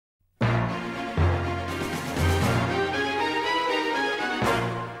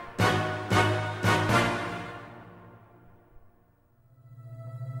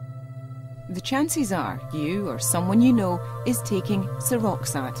the chances are you or someone you know is taking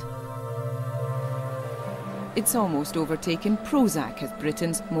Seroxat. It's almost overtaken Prozac as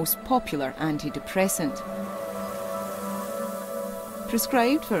Britain's most popular antidepressant.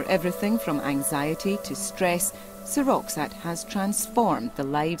 Prescribed for everything from anxiety to stress, Seroxat has transformed the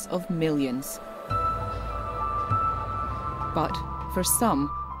lives of millions. But for some,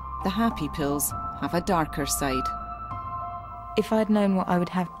 the happy pills have a darker side. If I'd known what I would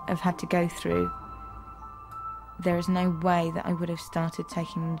have had to go through, there is no way that I would have started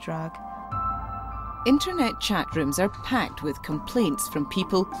taking the drug. Internet chat rooms are packed with complaints from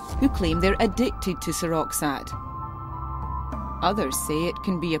people who claim they're addicted to Seroxat. Others say it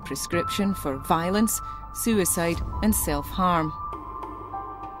can be a prescription for violence, suicide and self-harm.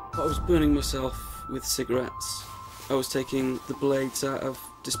 I was burning myself with cigarettes. I was taking the blades out of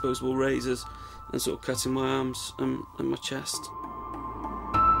disposable razors and sort of cutting my arms and my chest.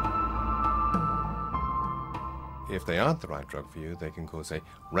 If they aren't the right drug for you, they can cause a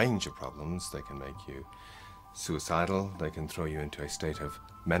range of problems. They can make you suicidal, they can throw you into a state of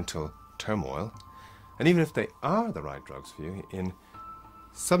mental turmoil, and even if they are the right drugs for you, in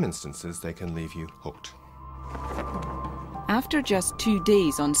some instances they can leave you hooked. After just 2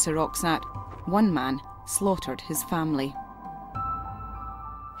 days on Seroxat, one man slaughtered his family.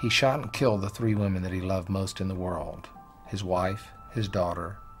 He shot and killed the 3 women that he loved most in the world: his wife, his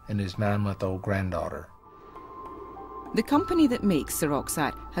daughter, and his 9-month-old granddaughter. The company that makes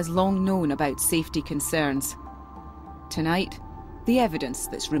Seroxat has long known about safety concerns. Tonight, the evidence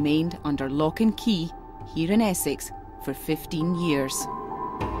that's remained under lock and key here in Essex for 15 years.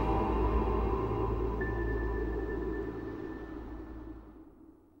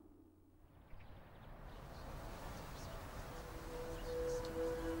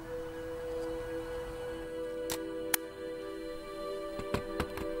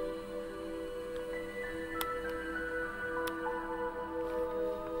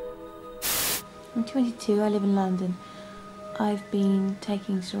 I'm 22, I live in London. I've been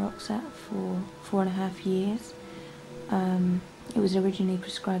taking Seroxat for 4.5 years. It was originally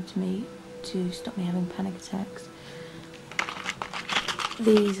prescribed to me to stop me having panic attacks.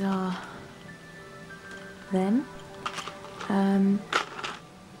 These are them.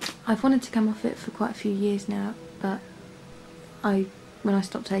 I've wanted to come off it for quite a few years now, but when I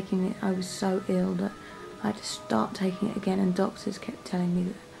stopped taking it, I was so ill that I had to start taking it again, and doctors kept telling me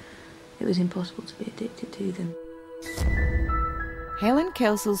that it was impossible to be addicted to them. Helen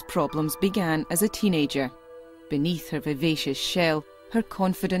Kelsall's problems began as a teenager. Beneath her vivacious shell, her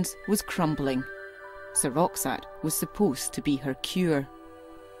confidence was crumbling. Seroxat was supposed to be her cure.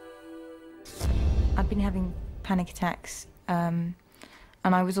 I've been having panic attacks, and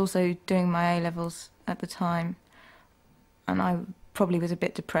I was also doing my A-levels at the time, and I probably was a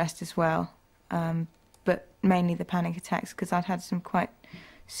bit depressed as well, but mainly the panic attacks, because I'd had some quite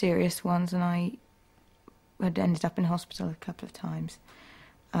serious ones, and I had ended up in hospital a couple of times,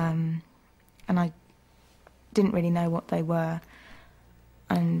 and I didn't really know what they were,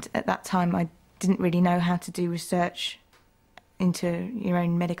 and at that time I didn't really know how to do research into your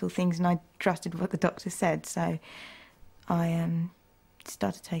own medical things, and I trusted what the doctor said, so I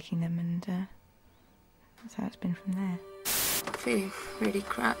started taking them, and that's how it's been from there. Feeling really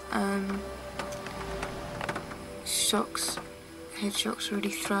crap. Shocks. Head shocks are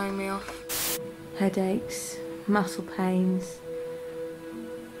really throwing me off. Headaches, muscle pains,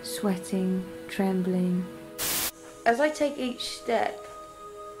 sweating, trembling. As I take each step,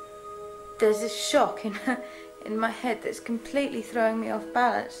 there's this shock in my head that's completely throwing me off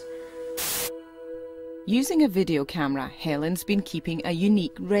balance. Using a video camera, Helen's been keeping a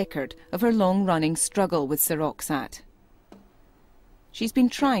unique record of her long-running struggle with Seroxat. She's been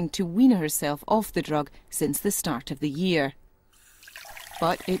trying to wean herself off the drug since the start of the year.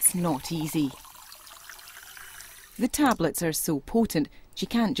 But it's not easy. The tablets are so potent, she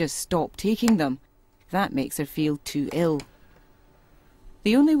can't just stop taking them. That makes her feel too ill.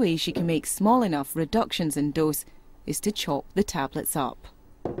 The only way she can make small enough reductions in dose is to chop the tablets up.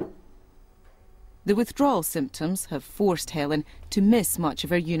 The withdrawal symptoms have forced Helen to miss much of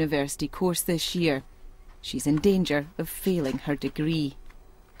her university course this year. She's in danger of failing her degree.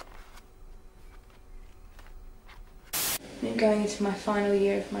 I'm going into my final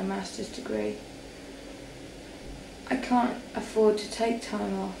year of my master's degree. I can't afford to take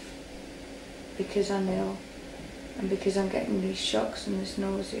time off because I'm ill and because I'm getting these shocks and this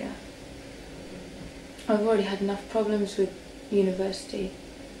nausea. I've already had enough problems with university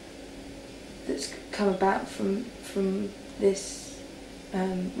that's come about from this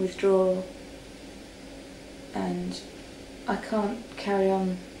withdrawal, and I can't carry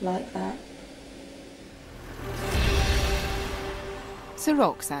on like that.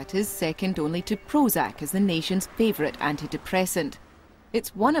 Seroxat is second only to Prozac as the nation's favourite antidepressant.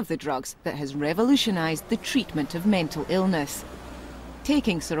 It's one of the drugs that has revolutionised the treatment of mental illness.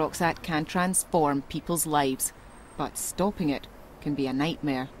 Taking Seroxat can transform people's lives, but stopping it can be a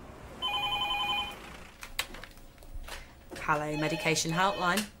nightmare. Hello, medication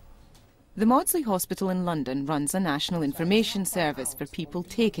helpline. The Maudsley Hospital in London runs a national information service for people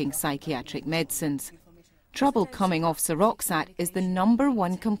taking psychiatric medicines. Trouble coming off Seroxat is the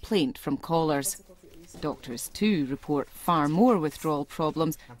 #1 complaint from callers. Doctors too report far more withdrawal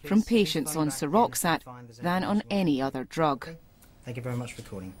problems from patients on Seroxat than on any other drug. Thank you very much for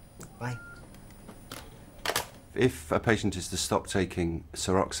calling. Bye. If a patient is to stop taking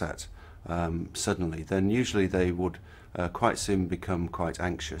Seroxat suddenly, then usually they would quite soon become quite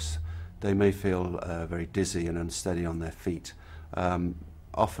anxious. They may feel very dizzy and unsteady on their feet.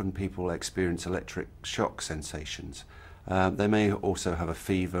 Often people experience electric shock sensations. They may also have a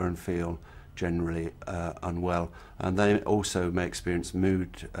fever and feel generally unwell, and they also may experience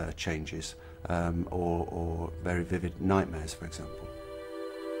mood changes or very vivid nightmares, for example.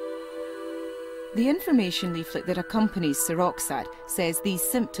 The information leaflet that accompanies Seroxat says these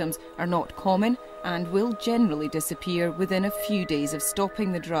symptoms are not common and will generally disappear within a few days of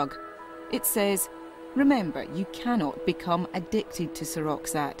stopping the drug. It says, remember, you cannot become addicted to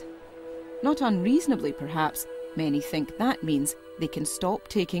Seroxat. Not unreasonably, perhaps, many think that means they can stop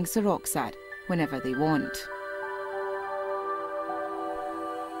taking Seroxat whenever they want.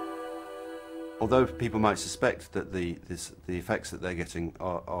 Although people might suspect that the effects that they're getting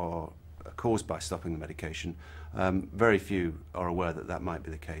are caused by stopping the medication, very few are aware that that might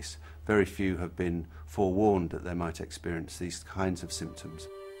be the case. Very few have been forewarned that they might experience these kinds of symptoms.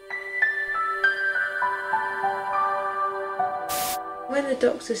 When the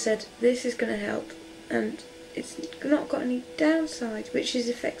doctor said this is going to help and it's not got any downside, which is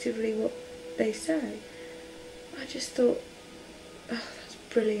effectively what they say, I just thought, oh, that's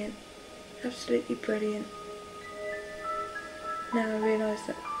brilliant, absolutely brilliant. Now I realise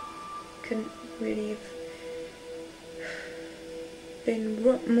that I couldn't really have been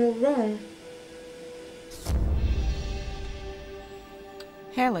more wrong.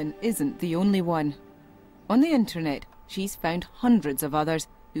 Helen isn't the only one. On the internet, she's found hundreds of others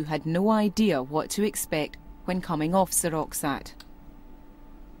who had no idea what to expect when coming off Seroxat.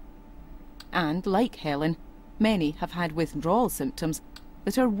 And, like Helen, many have had withdrawal symptoms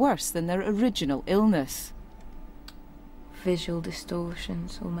that are worse than their original illness. Visual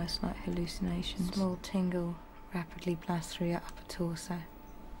distortions, almost like hallucinations. Small tingle rapidly blast through your upper torso.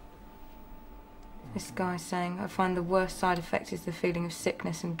 This guy's saying, I find the worst side effect is the feeling of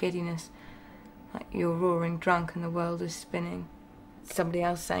sickness and giddiness. Like you're roaring drunk and the world is spinning. Somebody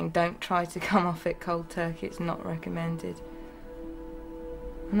else saying, don't try to come off it cold turkey, it's not recommended.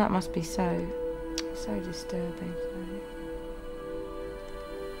 And that must be so disturbing.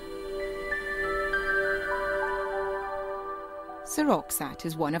 Seroxat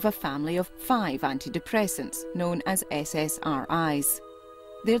is one of a family of 5 antidepressants known as SSRIs.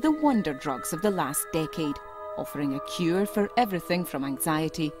 They're the wonder drugs of the last decade, offering a cure for everything from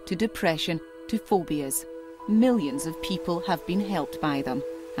anxiety to depression to phobias. Millions of people have been helped by them,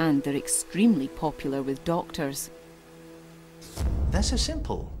 and they're extremely popular with doctors. They're so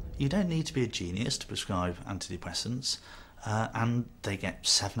simple. You don't need to be a genius to prescribe antidepressants, and they get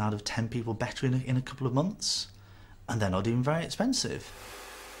 7 out of 10 people better in a couple of months, and they're not even very expensive.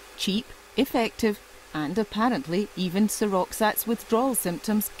 Cheap, effective, and apparently even Seroxat's withdrawal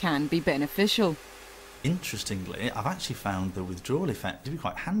symptoms can be beneficial. Interestingly, I've actually found the withdrawal effect to be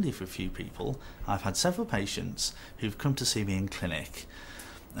quite handy for a few people. I've had several patients who've come to see me in clinic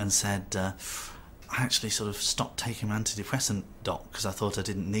and said, I actually sort of stopped taking my antidepressant, doc, because I thought I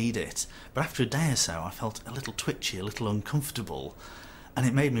didn't need it. But after a day or so, I felt a little twitchy, a little uncomfortable, and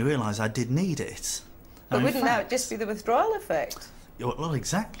it made me realise I did need it. But wouldn't that just be the withdrawal effect? Well,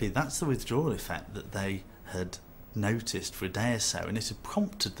 exactly. That's the withdrawal effect that they had noticed for a day or so, and it had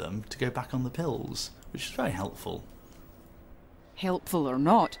prompted them to go back on the pills, which is very helpful. Helpful or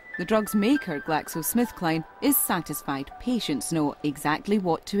not, the drug's maker, GlaxoSmithKline, is satisfied patients know exactly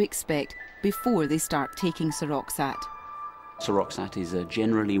what to expect before they start taking Seroxat. Seroxat is a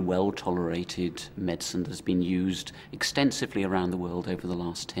generally well-tolerated medicine that's been used extensively around the world over the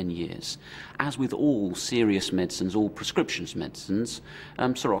last 10 years. As with all serious medicines, all prescriptions medicines,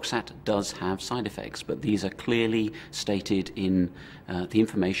 Seroxat does have side effects, but these are clearly stated in the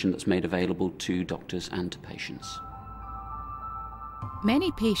information that's made available to doctors and to patients.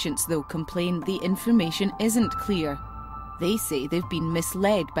 Many patients, though, complain the information isn't clear. They say they've been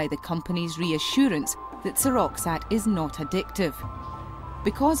misled by the company's reassurance that Seroxat is not addictive.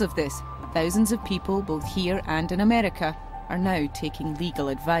 Because of this, thousands of people, both here and in America, are now taking legal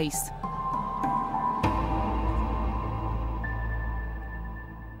advice.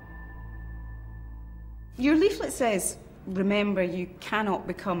 Your leaflet says, remember, you cannot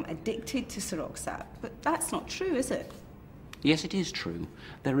become addicted to Seroxat, but that's not true, is it? Yes, it is true.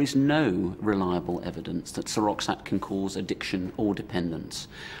 There is no reliable evidence that Seroxat can cause addiction or dependence.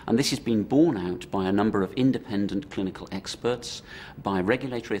 And this has been borne out by a number of independent clinical experts, by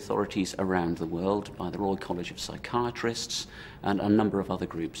regulatory authorities around the world, by the Royal College of Psychiatrists, and a number of other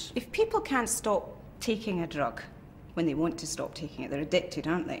groups. If people can't stop taking a drug when they want to stop taking it, they're addicted,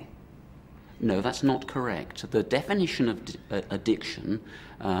 aren't they? No, that's not correct. The definition of addiction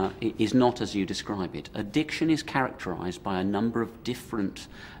is not as you describe it. Addiction is characterised by a number of different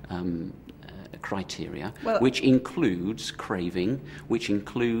criteria, which includes craving, which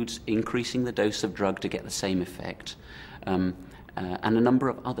includes increasing the dose of drug to get the same effect, and a number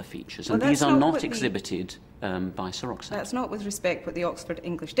of other features. And these are not exhibited by Seroxat. That's not, with respect, what the Oxford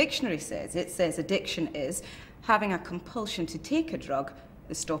English Dictionary says. It says addiction is having a compulsion to take a drug,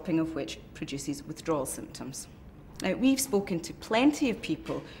 the stopping of which produces withdrawal symptoms. Now, we've spoken to plenty of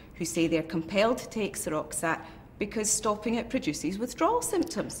people who say they're compelled to take Seroxat because stopping it produces withdrawal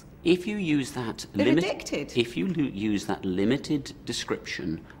symptoms. If you use that addicted. If you use that limited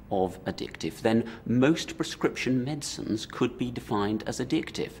description of addictive, then most prescription medicines could be defined as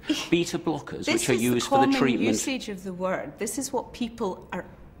addictive. Beta blockers, which are used for the treatment. This is the common usage of the word. This is what people are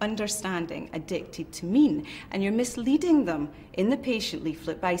understanding addicted to mean, and you're misleading them in the patient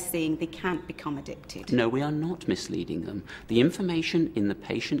leaflet by saying they can't become addicted. No, we are not misleading them. The information in the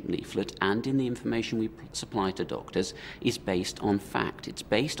patient leaflet and in the information we supply to doctors is based on fact. It's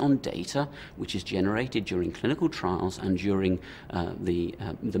based on data which is generated during clinical trials and during the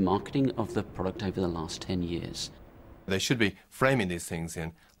marketing of the product over the last 10 years. They should be framing these things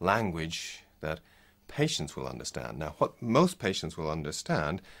in language that patients will understand. Now, what most patients will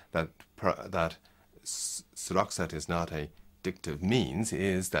understand that Seroxat is not addictive means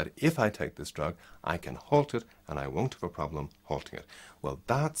is that if I take this drug, I can halt it and I won't have a problem halting it. Well,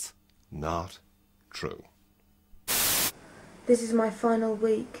 that's not true. This is my final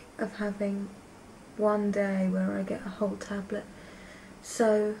week of having one day where I get a whole tablet.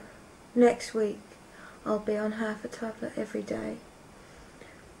 So next week I'll be on half a tablet every day.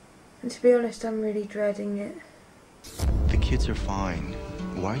 And to be honest, I'm really dreading it. The kids are fine.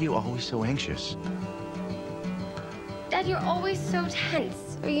 Why are you always so anxious? Dad, you're always so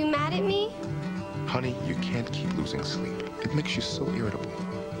tense. Are you mad at me? Honey, you can't keep losing sleep. It makes you so irritable.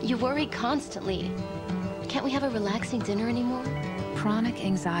 You worry constantly. Can't we have a relaxing dinner anymore? Chronic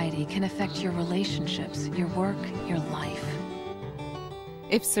anxiety can affect your relationships, your work, your life.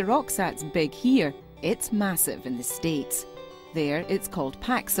 If Seroxat's big here, it's massive in the States. There, it's called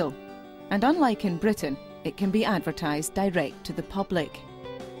Paxil. And unlike in Britain, it can be advertised direct to the public.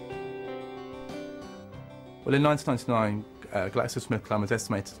 Well, in 1999, GlaxoSmithKline was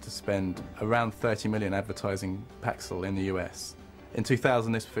estimated to spend around 30 million advertising Paxil in the US. In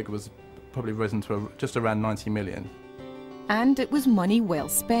 2000, this figure was probably risen to just around 90 million. And it was money well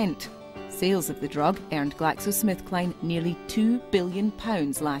spent. Sales of the drug earned GlaxoSmithKline nearly £2 billion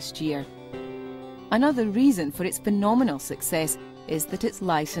last year. Another reason for its phenomenal success is that it's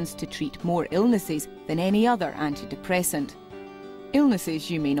licensed to treat more illnesses than any other antidepressant. Illnesses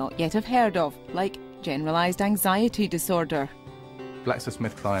you may not yet have heard of, like generalised anxiety disorder.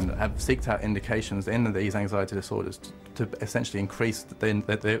 GlaxoSmithKline have sought out indications in these anxiety disorders to essentially increase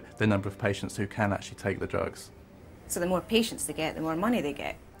the number of patients who can actually take the drugs. So the more patients they get, the more money they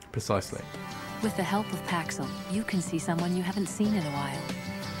get. Precisely. With the help of Paxil, you can see someone you haven't seen in a while.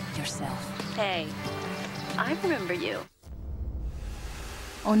 Yourself. Hey, I remember you.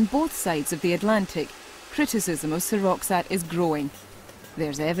 On both sides of the Atlantic, criticism of Seroxat is growing.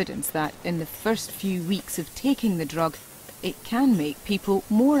 There's evidence that in the first few weeks of taking the drug, it can make people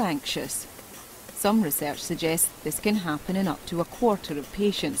more anxious. Some research suggests this can happen in up to a quarter of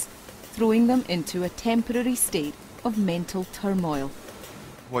patients, throwing them into a temporary state of mental turmoil.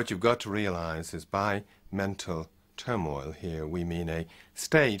 What you've got to realise is by mental turmoil here we mean a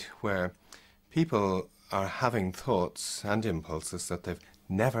state where people are having thoughts and impulses that they've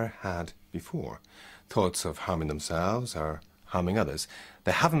never had before. Thoughts of harming themselves or harming others.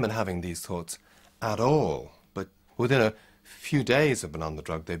 They haven't been having these thoughts at all, but within a few days of being on the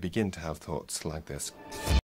drug they begin to have thoughts like this.